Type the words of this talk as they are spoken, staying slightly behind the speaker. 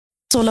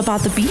It's all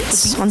about the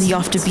beats on the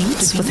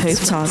Afterbeats with Hope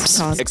Tops.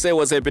 XA,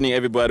 what's happening,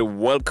 everybody?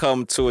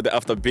 Welcome to the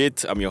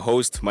Afterbeat. I'm your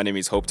host. My name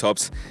is Hope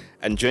Tops.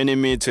 And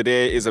joining me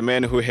today is a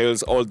man who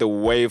hails all the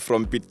way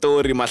from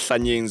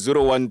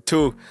Pretorian-born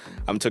 012.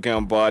 I'm talking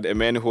about a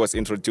man who was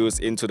introduced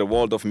into the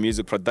world of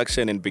music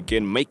production and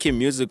began making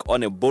music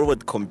on a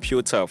borrowed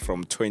computer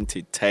from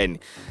 2010.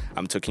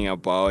 I'm talking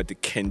about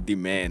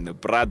Candyman.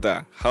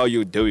 Brother, how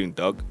you doing,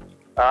 dog?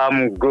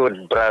 I'm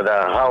good,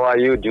 brother. How are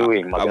you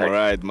doing, my I'm guy?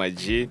 alright, my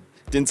G.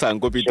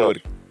 Sure.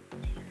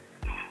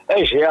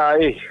 Actually,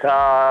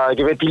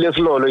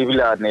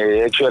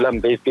 I'm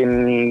based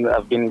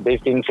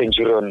in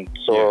Centurion,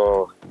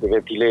 so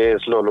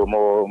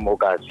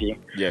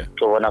Yeah.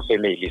 So one of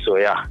family, so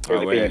yeah,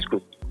 everything is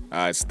good.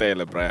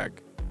 Stella Bragg.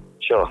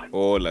 Sure.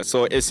 Hola.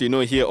 So as you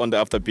know, here on the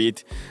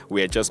Afterbeat,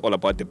 we are just all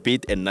about the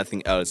beat and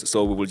nothing else.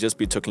 So we will just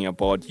be talking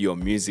about your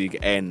music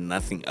and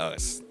nothing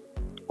else.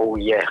 Oh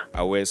yeah.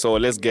 So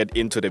let's get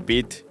into the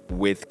beat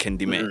with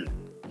Candyman.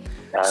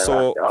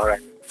 All right.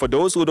 For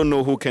those who don't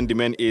know who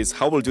Candyman is,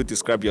 how would you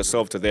describe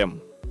yourself to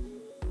them?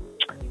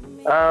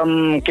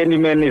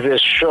 Candyman is a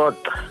short,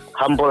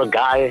 humble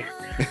guy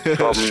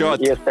from Short.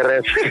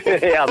 ESRF.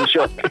 Yeah, I'm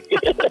short.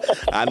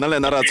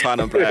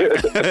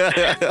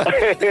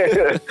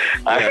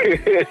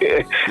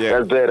 Yeah.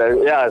 That's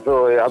better. Yeah,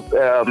 so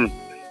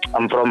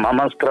I'm from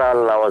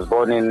Hammanskraal. I was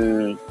born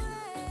in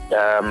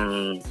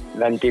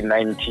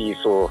 1990.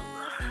 So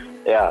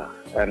yeah,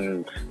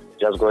 and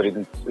just got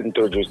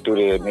introduced to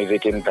the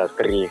music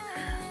industry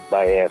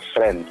by a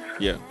friend.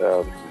 Yeah.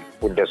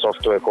 With the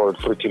software called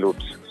Fruity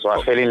Loops. So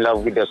I fell in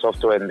love with the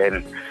software, and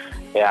then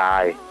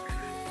I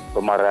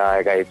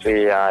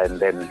and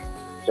then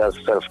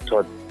just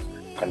self-taught,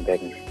 and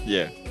then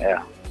Yeah.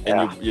 yeah.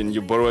 And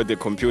you borrowed the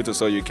computer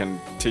so you can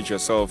teach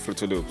yourself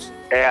Fruity Loops.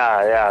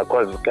 Yeah,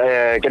 because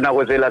can I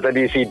go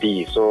the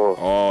CD, so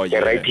Oh, yeah.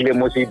 write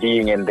the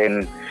CD, and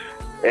then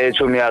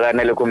show me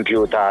a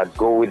computer,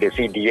 go with the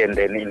CD and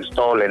then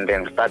install and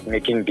then start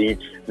making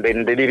beats.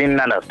 Then they didn't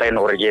understand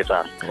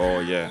Orgesa. Oh,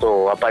 yeah.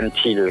 So up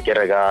until I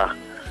got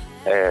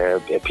a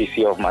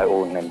PC of my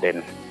own, and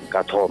then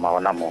got home.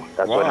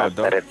 That's when I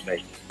started.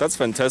 That's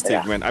fantastic,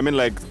 Yeah. man. I mean,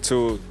 like,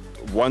 to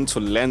want to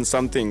learn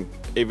something,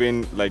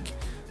 even like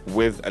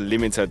with a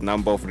limited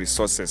number of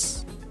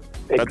resources.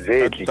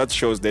 Exactly. That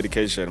shows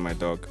dedication, my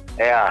dog.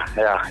 Yeah.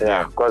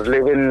 Because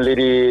living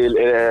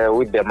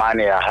with the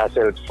money, I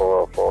hustled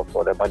for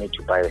the money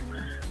to buy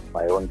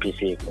my own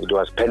PC. It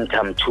was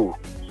Pentium 2.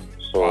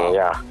 So, Wow.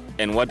 yeah.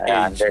 And what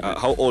Yeah, age? and then-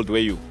 How old were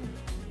you?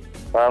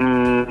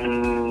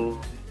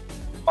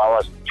 I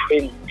was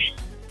 20.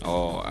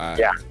 Oh,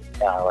 Yeah,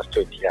 I was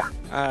 20, yeah.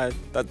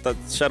 that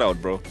shout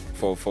out, bro,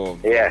 for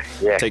Yeah.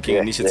 taking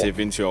yeah, initiative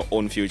into your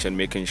own future and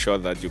making sure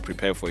that you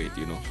prepare for it,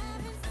 you know.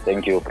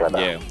 Thank you, brother.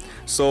 Yeah.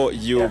 So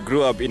you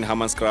grew up in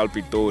Hammanskraal,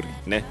 Pretoria,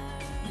 ne?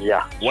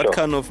 Yeah. What sure.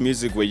 kind of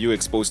music were you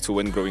exposed to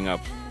when growing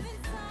up?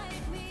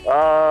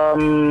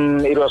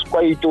 It was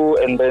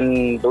Kwaito, and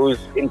then those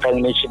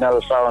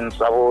international sounds.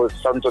 How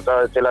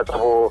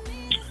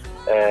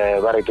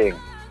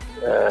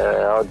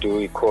do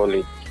we call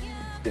it?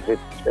 Is it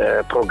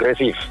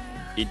progressive?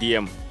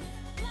 EDM.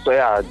 So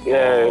yeah,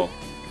 Oh.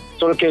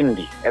 Soul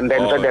Candy, and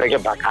then Oh.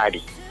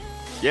 Bacardi.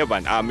 Yeah,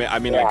 man. I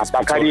mean, Yeah, like, it's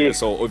Pretoria, Bacardi.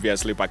 so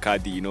obviously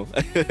Bacardi, you know.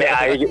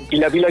 Yeah,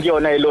 Pila ke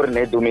yona e le hore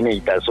ne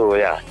dominator. So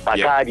yeah,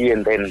 Bacardi,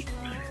 and then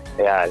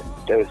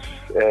there's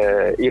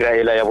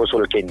Iraela ya bo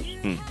Soul Candy.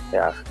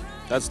 Yeah.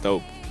 That's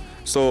dope.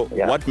 So,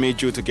 Yeah. what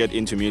made you to get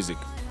into music?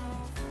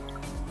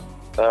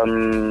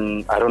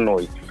 I don't know.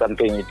 It's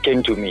something. It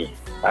came to me.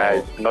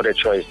 It's not a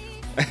choice.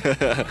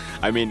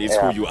 I mean, it's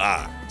Yeah. who you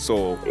are.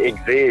 So,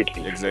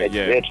 Exactly.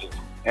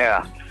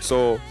 Yeah.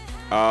 So,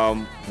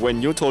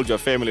 when you told your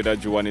family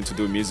that you wanted to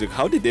do music,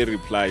 how did they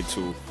reply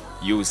to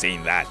you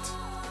saying that?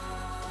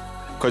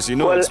 Because, you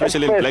know, Well,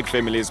 especially at in first- black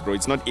families, bro,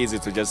 it's not easy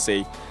to just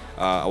say,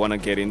 I want to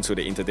get into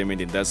the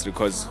entertainment industry,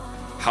 because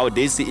how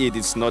they see it,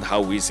 it's not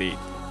how we see it,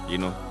 you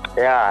know?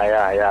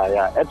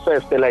 Yeah. At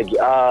first, they're like,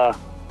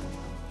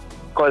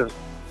 because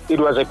it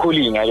was a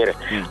calling.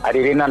 I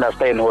didn't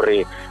understand how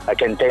I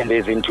can turn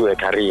this into a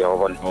career.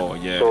 Oh,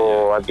 yeah.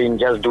 So I've been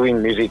just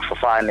doing music for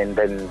fun, and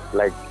then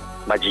like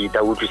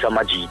Majita, Utusa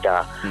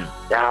Majita.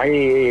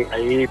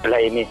 I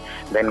play.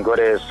 Then got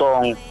a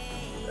song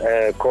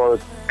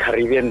called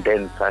Caribbean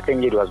Dance. I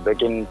think it was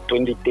back in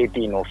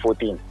 2013 or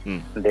 14.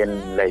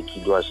 Then like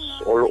it was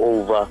all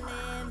over.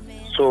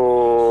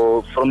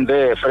 So from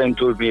there, a friend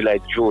told me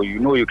like, Joe, you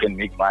know you can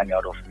make money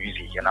out of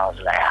music, and I was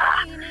like,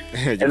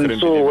 You And couldn't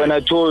so believe when it.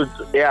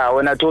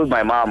 I told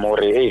my mom,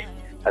 hey,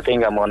 I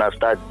think I'm gonna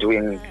start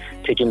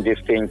taking this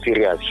thing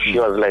serious. She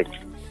was like,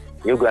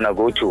 you're gonna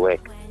go to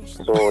work.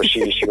 So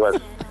she was.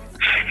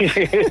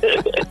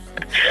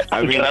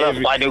 I mean,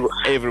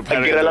 every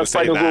parent will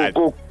say that.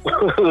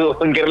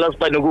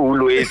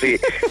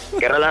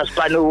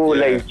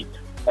 Like,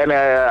 and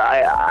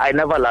I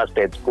never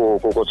lasted.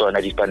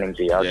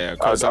 Yeah,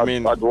 'cause I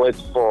mean- I'd work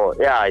for.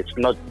 Yeah, it's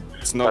not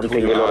It's not who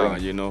something you alone. are,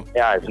 you know?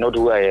 Yeah, it's not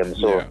who I am.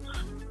 So Yeah.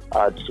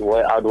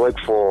 I'd work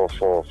for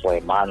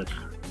a month.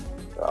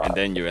 And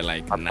then you were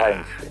like, nah.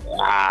 sometimes,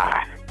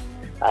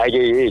 I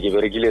get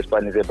very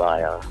Spanish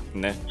baya.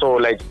 Ne? So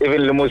like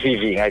even the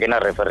CV, I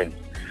cannot reference.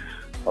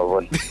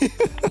 So,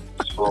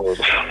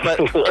 But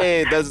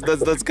hey,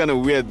 that's kind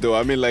of weird though.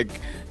 I mean, like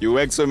you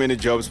work so many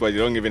jobs, but you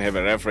don't even have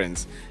a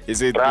reference.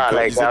 Is it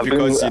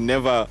because you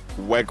never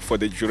work for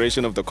the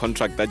duration of the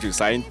contract that you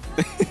signed?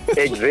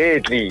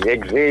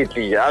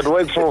 Exactly. I'd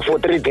work for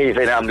 3 days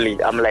and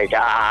I'm like,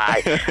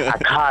 I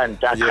can't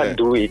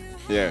do it.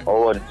 Yeah.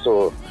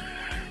 So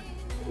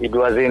it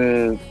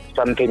wasn't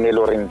something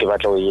Eloring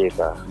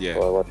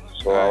Yeah.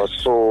 So I was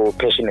so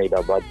passionate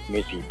about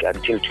music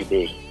until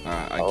today.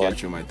 I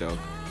get you, my dog.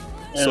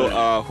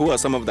 So, who are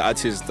some of the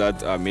artists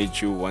that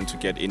made you want to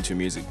get into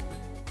music?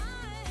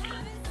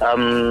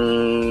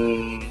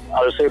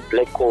 I'll say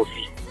Black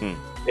Coffee.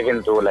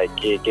 Even though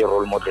like a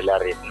role model,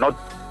 not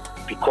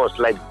because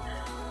like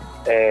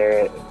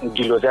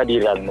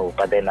no,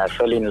 but then I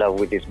fell in love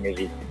with this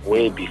music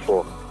way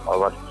before.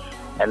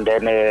 And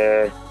then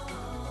the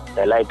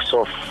likes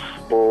of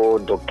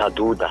Dr.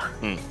 Duda.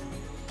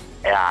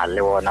 Yeah,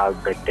 Leona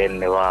back then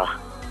never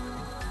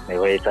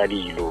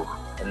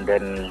and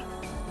then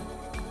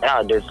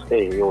there's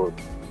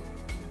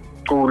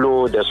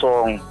Kulo, the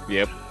song.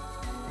 Yep.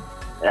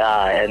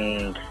 Yeah,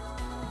 and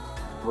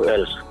who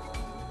else?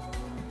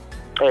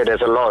 Hey,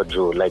 there's a lot,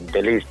 Joe. Like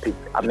the list,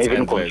 I'm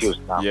even confused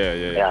now.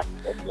 Yeah.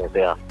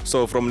 Yeah.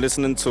 So from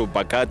listening to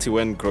Bakati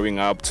when growing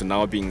up to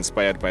now being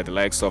inspired by the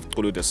likes of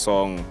Kulu the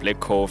Song, Black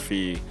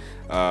Coffee,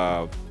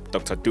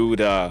 Dr.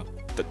 Duda,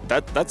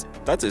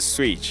 that's a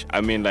switch.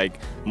 I mean, like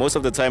most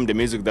of the time, the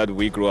music that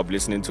we grew up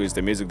listening to is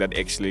the music that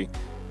actually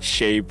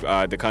shape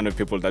the kind of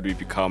people that we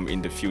become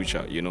in the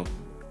future, you know.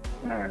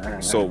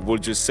 So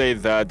would you say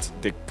that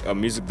the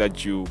music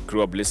that you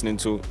grew up listening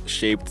to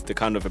shaped the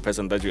kind of a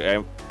person that you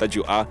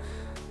are,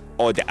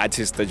 or the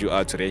artist that you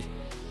are today?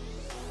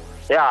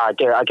 Yeah,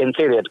 I can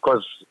say that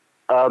because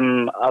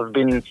I've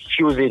been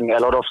fusing a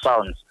lot of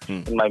sounds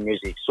in my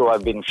music. So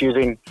I've been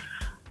fusing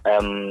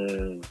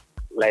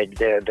like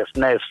the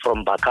snares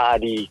from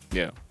Bacardi,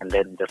 and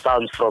then the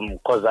sounds from,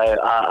 because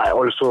I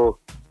also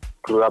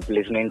grew up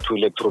listening to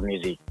electro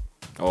music.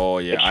 Oh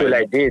yeah.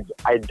 Actually,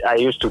 I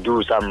used to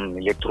do some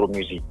electro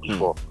music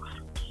before,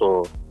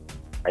 so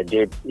I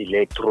did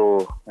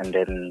electro and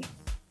then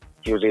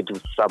fused it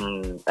with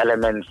some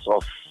elements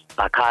of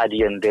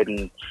Bacardi, and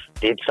then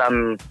did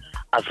some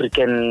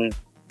African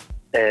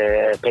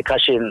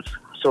percussions.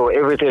 So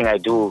everything I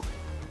do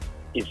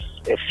is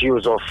a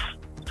fuse of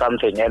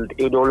something, and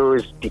it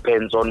always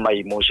depends on my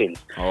emotions.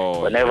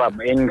 Whenever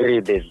I'm angry,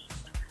 there's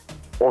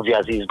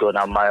obviously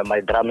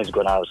my drum is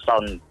gonna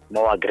sound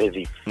more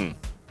aggressive.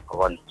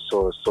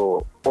 So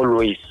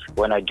always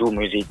when I do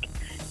music,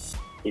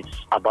 it's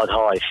about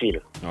how I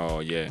feel. Oh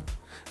yeah.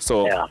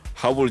 So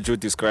how would you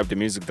describe the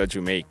music that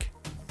you make?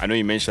 I know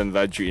you mentioned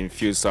that you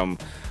infuse some,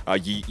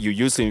 you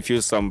used to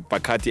infuse some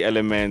Bakati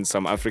elements,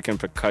 some African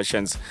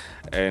percussions,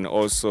 and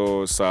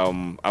also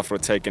some Afro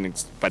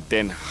techniques. But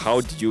then,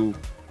 how do you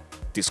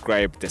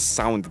describe the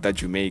sound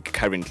that you make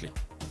currently?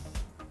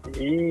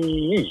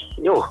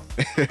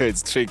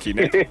 It's tricky,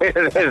 no?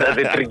 That's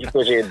a tricky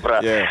question, bro.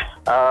 Yeah.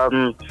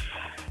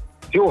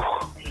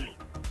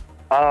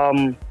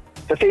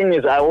 The thing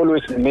is, I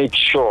always make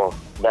sure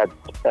that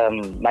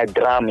my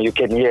drum, you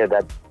can hear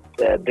that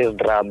this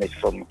drum is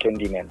from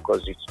Candyman,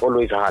 because it's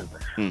always hard.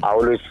 I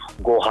always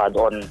go hard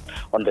on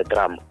the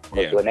drum.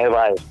 Because whenever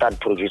I start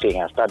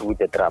producing, I start with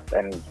the drum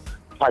and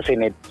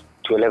passing it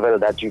to a level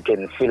that you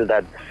can feel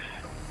that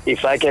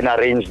if I can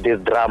arrange this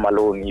drum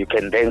alone, you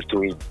can dance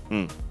to it.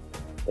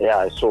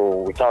 Yeah,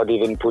 so without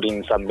even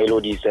putting some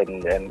melodies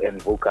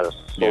and vocals.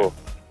 So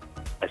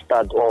I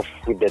start off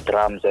with the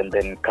drums and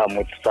then come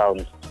with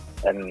sounds.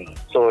 And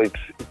so it's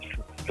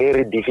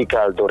very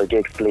difficult to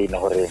explain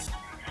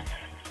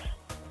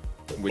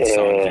which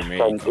sound you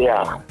make.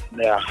 Yeah.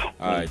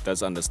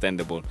 That's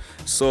understandable.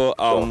 So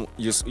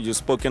you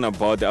spoken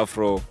about the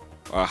Afro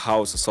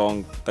house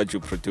song that you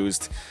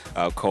produced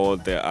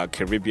called the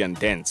Caribbean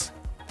Dance.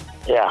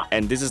 Yeah.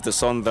 And this is the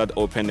song that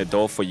opened the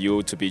door for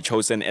you to be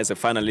chosen as a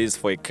finalist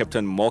for a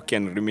Captain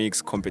Morgan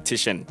remix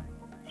competition.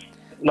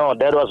 No,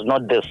 that was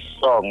not the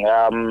song.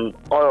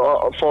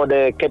 For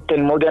the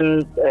Captain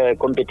Morgan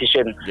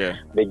competition,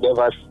 they gave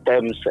us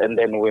stems, and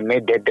then we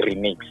made that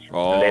remix.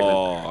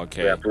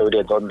 Okay. We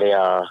uploaded on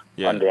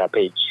their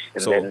page,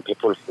 and then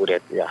people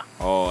voted. Yeah.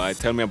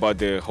 Tell me about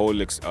the whole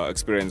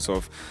experience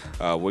of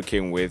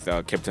working with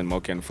Captain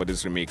Morgan for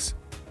this remix.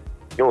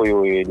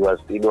 It was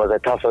a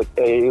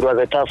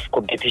tough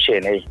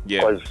competition,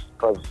 because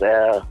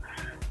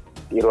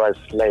it was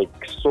like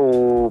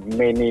so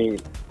many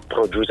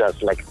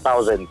producers, like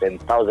thousands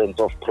and thousands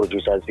of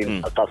producers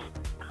in South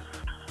Africa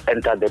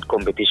entered that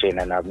competition,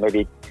 and I've made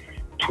it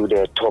to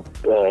the top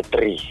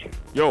 3.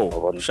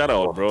 Shout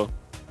out, bro.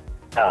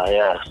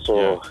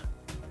 So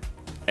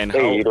and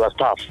it was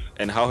tough.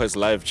 And how has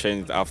life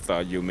changed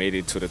after you made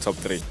it to the top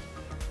 3?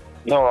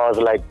 No, I was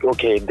like,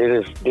 okay,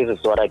 this is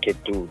what I can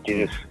do.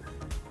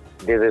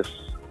 This is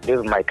this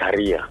is my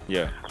career.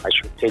 Yeah. I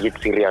should take it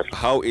serious.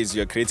 How is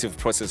your creative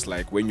process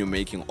like when you're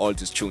making all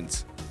these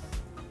tunes?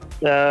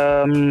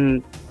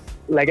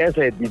 Like I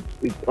said,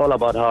 it's all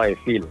about how I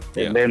feel.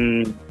 Yeah. And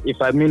then if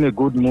I'm in a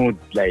good mood,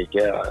 like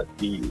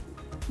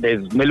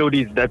there's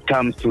melodies that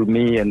comes to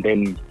me, and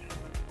then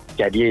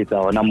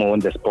I'm on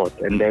the spot.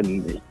 And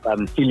then if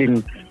I'm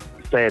feeling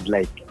sad,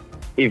 like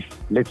if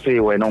let's say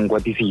when on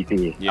what is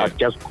it, Yeah. I'll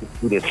just go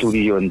to the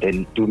studio and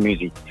then do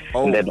music,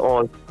 and then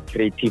all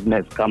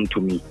creativeness come to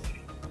me.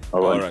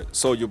 All right.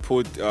 So you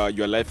put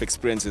your life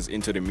experiences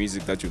into the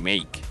music that you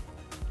make.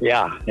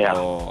 Yeah. Oh,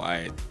 all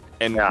right.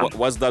 And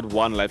what's that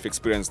one life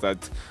experience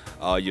that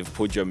you've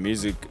put your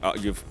music,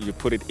 you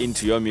put it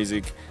into your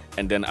music,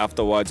 and then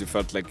afterwards you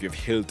felt like you've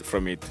healed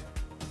from it?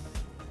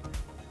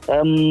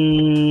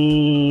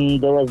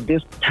 There was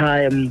this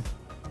time,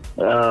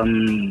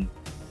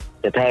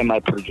 the time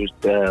I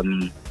produced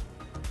this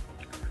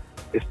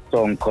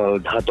song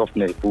called Heart of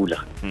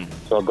Nebula.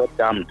 So I got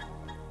dumped.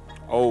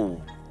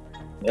 Oh.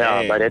 Yeah,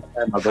 Dang. by that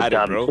time I got Had it,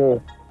 dumped. bro.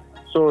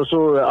 So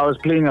I was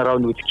playing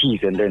around with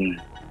keys, and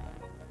then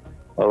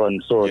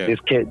this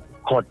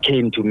chord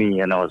came to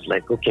me, and I was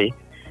like, okay.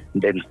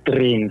 And then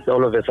strings,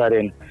 all of a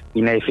sudden,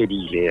 and I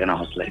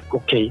was like,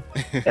 okay.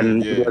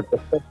 And it was the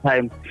first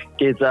time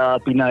kids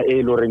pina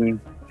loring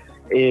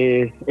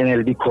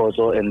NLD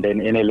Koso, and then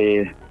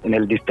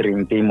NLD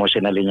string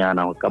emotionally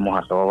nyana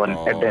kamuha. And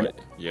then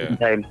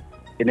time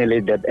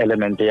NLD that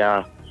element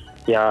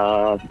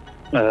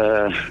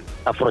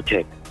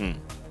Afrotech.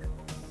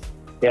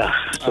 Yeah,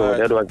 so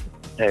that was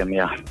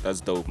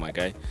That's dope, my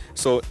guy.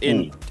 So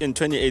in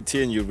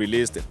 2018, you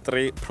released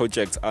 3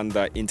 projects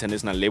under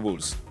international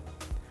labels.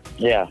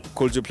 Yeah.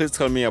 Could you please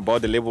tell me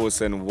about the labels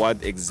and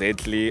what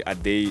exactly are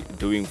they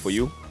doing for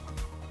you?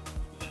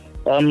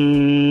 I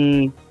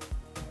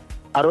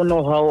don't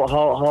know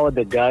how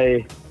the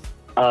guy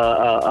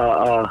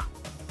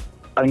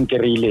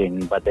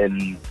ankerileng, but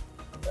then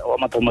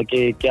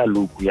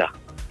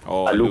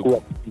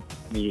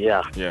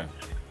Yeah.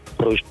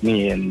 approached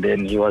me, and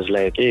then he was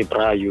like, hey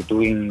bra, you're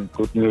doing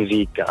good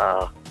music,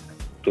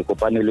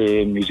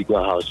 music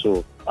house,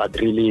 so I'd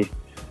really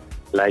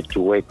like to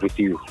work with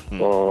you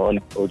on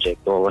a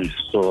project or on.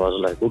 So I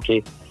was like,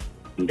 okay.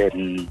 And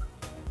then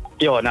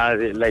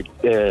like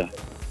the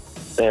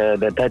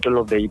title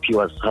of the EP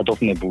was Heart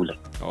of Nebula.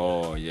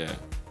 Oh yeah.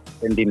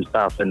 And him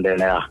stuff, and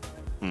then I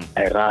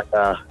wrote,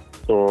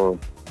 so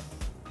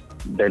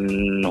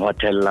then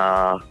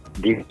hotel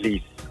this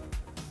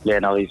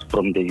now he's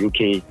from the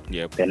UK.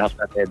 Yep. Then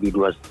after that it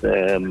was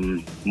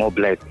more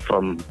black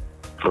from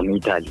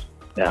Italy.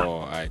 Yeah.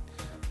 Oh, right.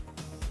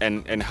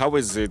 And how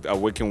is it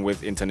working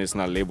with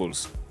international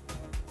labels?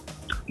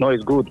 No,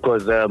 it's good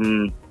because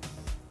to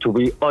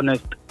be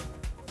honest,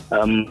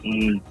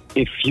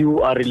 if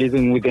you are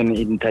releasing with an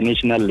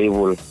international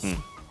label,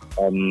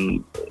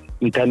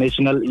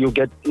 international, you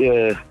get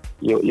your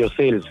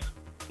sales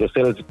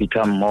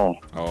become more.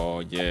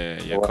 Oh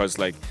yeah, because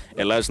like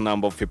a large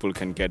number of people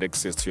can get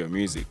access to your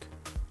music.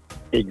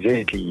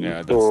 Exactly.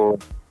 Yeah, so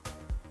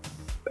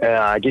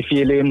I give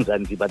feelings,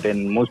 but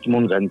then most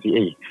moms and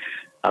hey,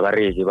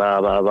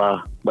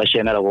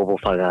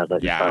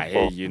 yeah,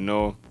 hey, you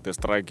know the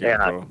strike,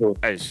 bro.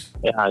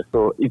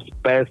 So it's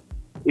best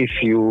if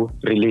you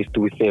release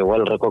with a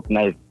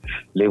well-recognized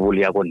label.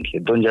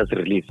 Don't just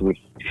release with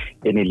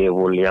any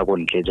label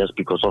just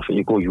because of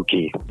Eco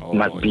UK. Oh,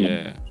 must be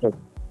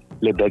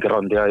the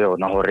background there.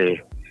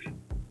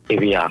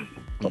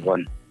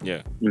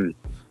 Yeah.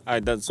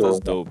 That's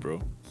dope,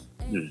 bro.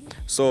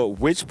 So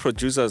which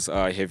producers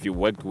have you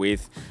worked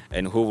with,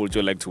 and who would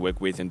you like to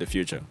work with in the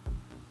future?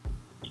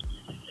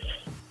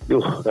 The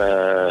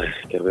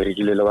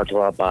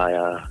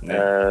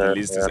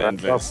list is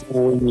endless.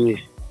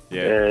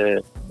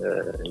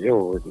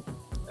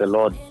 The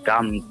Lord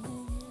comes.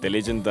 The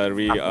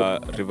legendary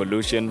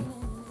Revolution.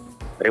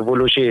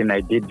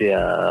 I did the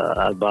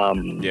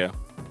album. Yeah.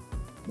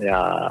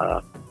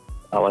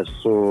 I was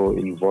so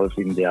involved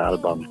in the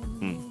album.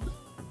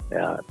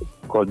 Yeah,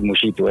 called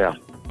Mushito. Yeah.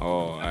 Oh,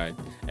 all right.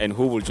 And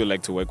who would you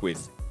like to work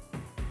with?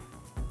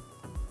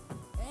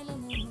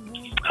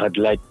 I'd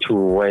like to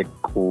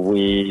work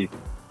with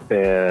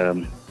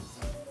CL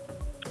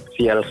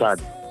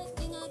Sad.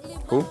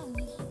 Who?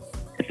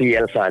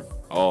 CL Sad.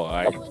 Oh, all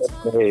right.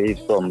 He's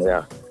from,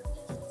 yeah.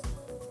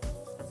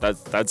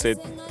 That's it?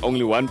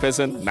 Only one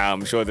person? Nah,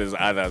 I'm sure there's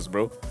others,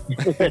 bro.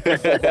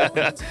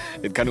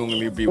 It can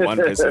only be one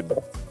person.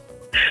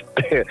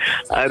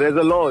 There's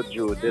a lot,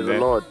 Jude. There's a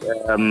lot.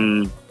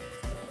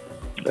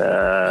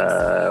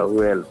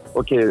 Well,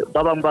 okay.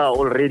 Tabamba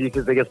already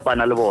they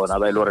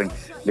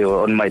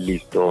were on my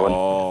list.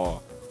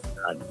 Oh.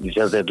 It's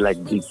just that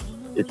like this,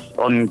 it's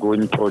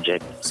ongoing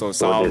project. So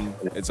some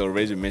it's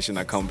already mission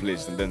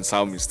accomplished, and then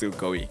some is still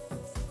going.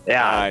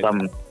 Yeah,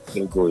 some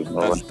still going.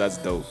 That's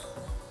dope.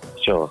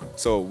 Sure.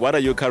 So what are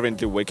you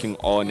currently working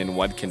on, and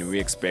what can we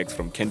expect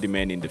from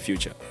Candyman in the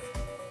future?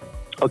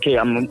 Okay,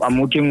 I'm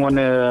working on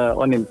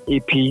an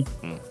EP.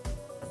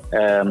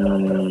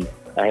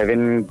 I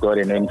haven't got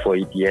a name for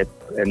it yet,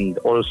 and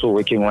also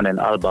working on an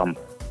album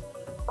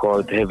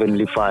called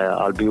Heavenly Fire.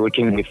 I'll be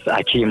working with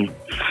Akim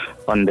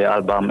on the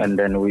album, and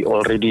then we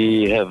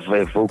already have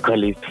a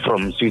vocalist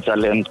from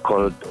Switzerland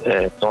called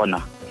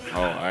Donna.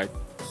 Oh, all right.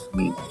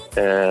 We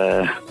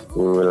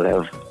will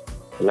have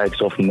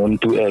likes of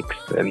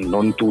Non2X and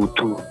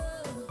Non22,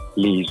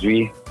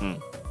 Lizwi.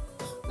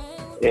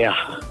 Yeah.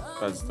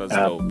 That's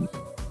dope.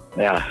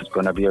 Yeah, it's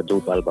gonna be a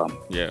dope album.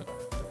 Yeah.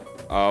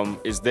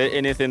 Is there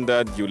anything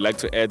that you'd like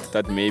to add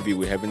that maybe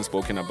we haven't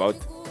spoken about?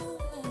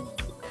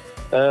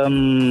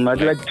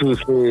 I'd like to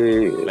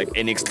say like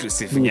an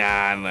exclusive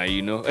nyana,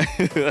 you know?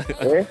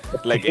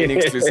 Like an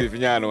exclusive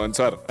nyana, one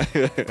sort.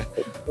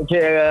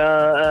 Okay,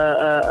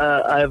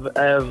 I have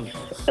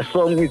a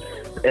song with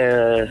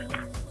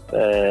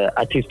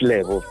artist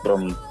level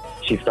from,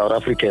 she's South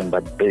African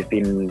but based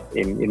in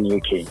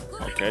UK.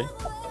 Okay.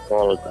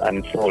 Called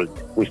Unfold.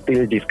 We're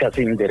still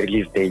discussing the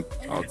release date.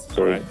 Okay.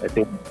 So Right. I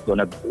think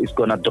it's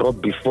gonna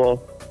drop before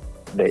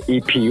the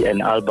EP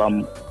and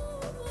album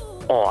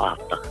or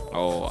after.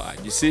 Oh,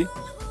 you see?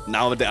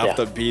 Now the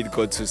Afterbeat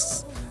got to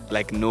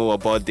like know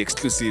about the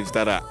exclusives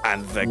that are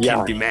and the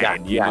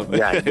Candyman, you know?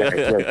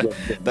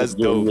 That's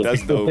dope.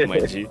 That's dope, my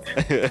G.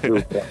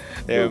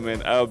 Yeah,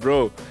 man.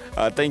 Bro,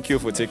 thank you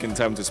for taking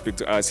time to speak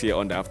to us here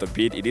on the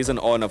Afterbeat. It is an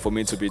honor for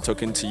me to be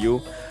talking to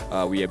you.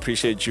 We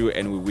appreciate you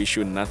and we wish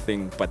you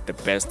nothing but the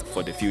best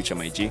for the future,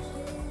 my G.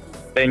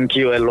 Thank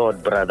you a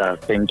lot, brother.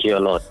 Thank you a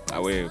lot.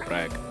 Away,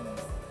 brag.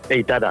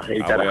 Hey, tada.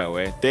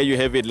 Away. There you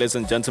have it, ladies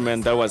and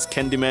gentlemen. That was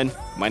Candyman.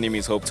 My name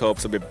is Hope Top.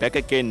 So be back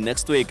again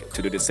next week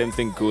to do the same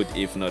thing good,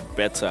 if not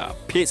better.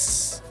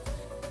 Peace.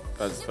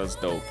 That's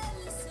dope.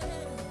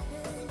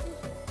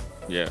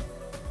 Yeah.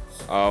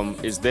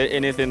 Is there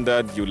anything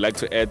that you'd like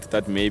to add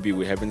that maybe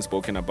we haven't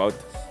spoken about?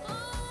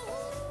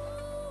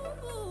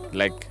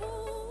 Like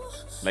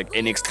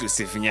an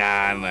exclusive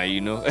nyana,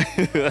 you know?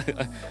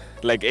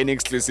 Like an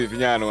exclusive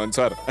nyana, one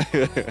sort.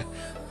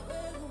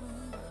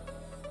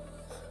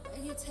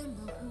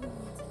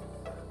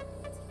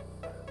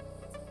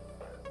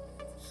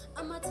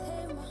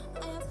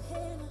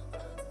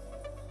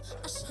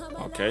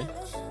 Okay.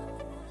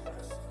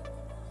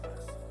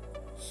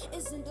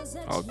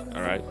 Oh,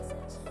 all right.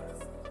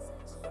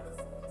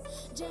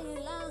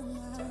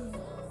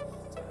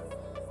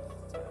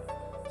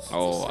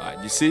 Oh,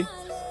 you see?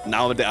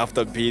 Now the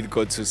Afterbeat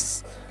got to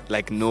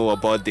like know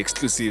about the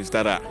exclusives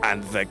that are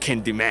and the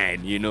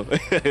Candyman, you know?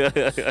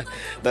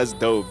 That's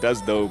dope.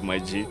 That's dope, my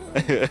G.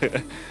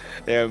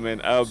 Yeah,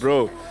 man.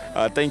 Bro,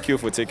 thank you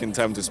for taking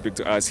time to speak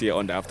to us here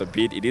on the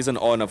Afterbeat. It is an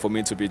honor for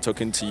me to be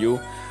talking to you.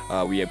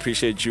 We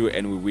appreciate you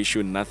and we wish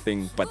you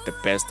nothing but the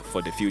best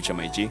for the future,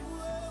 my G.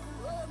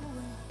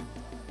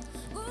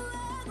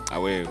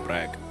 Away,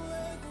 brag.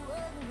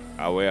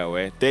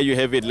 Away. There you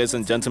have it, ladies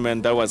and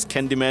gentlemen. That was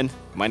Candyman.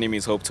 My name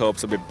is Hope Top.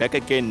 So be back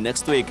again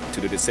next week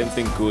to do the same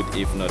thing good,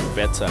 if not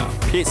better.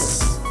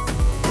 Peace.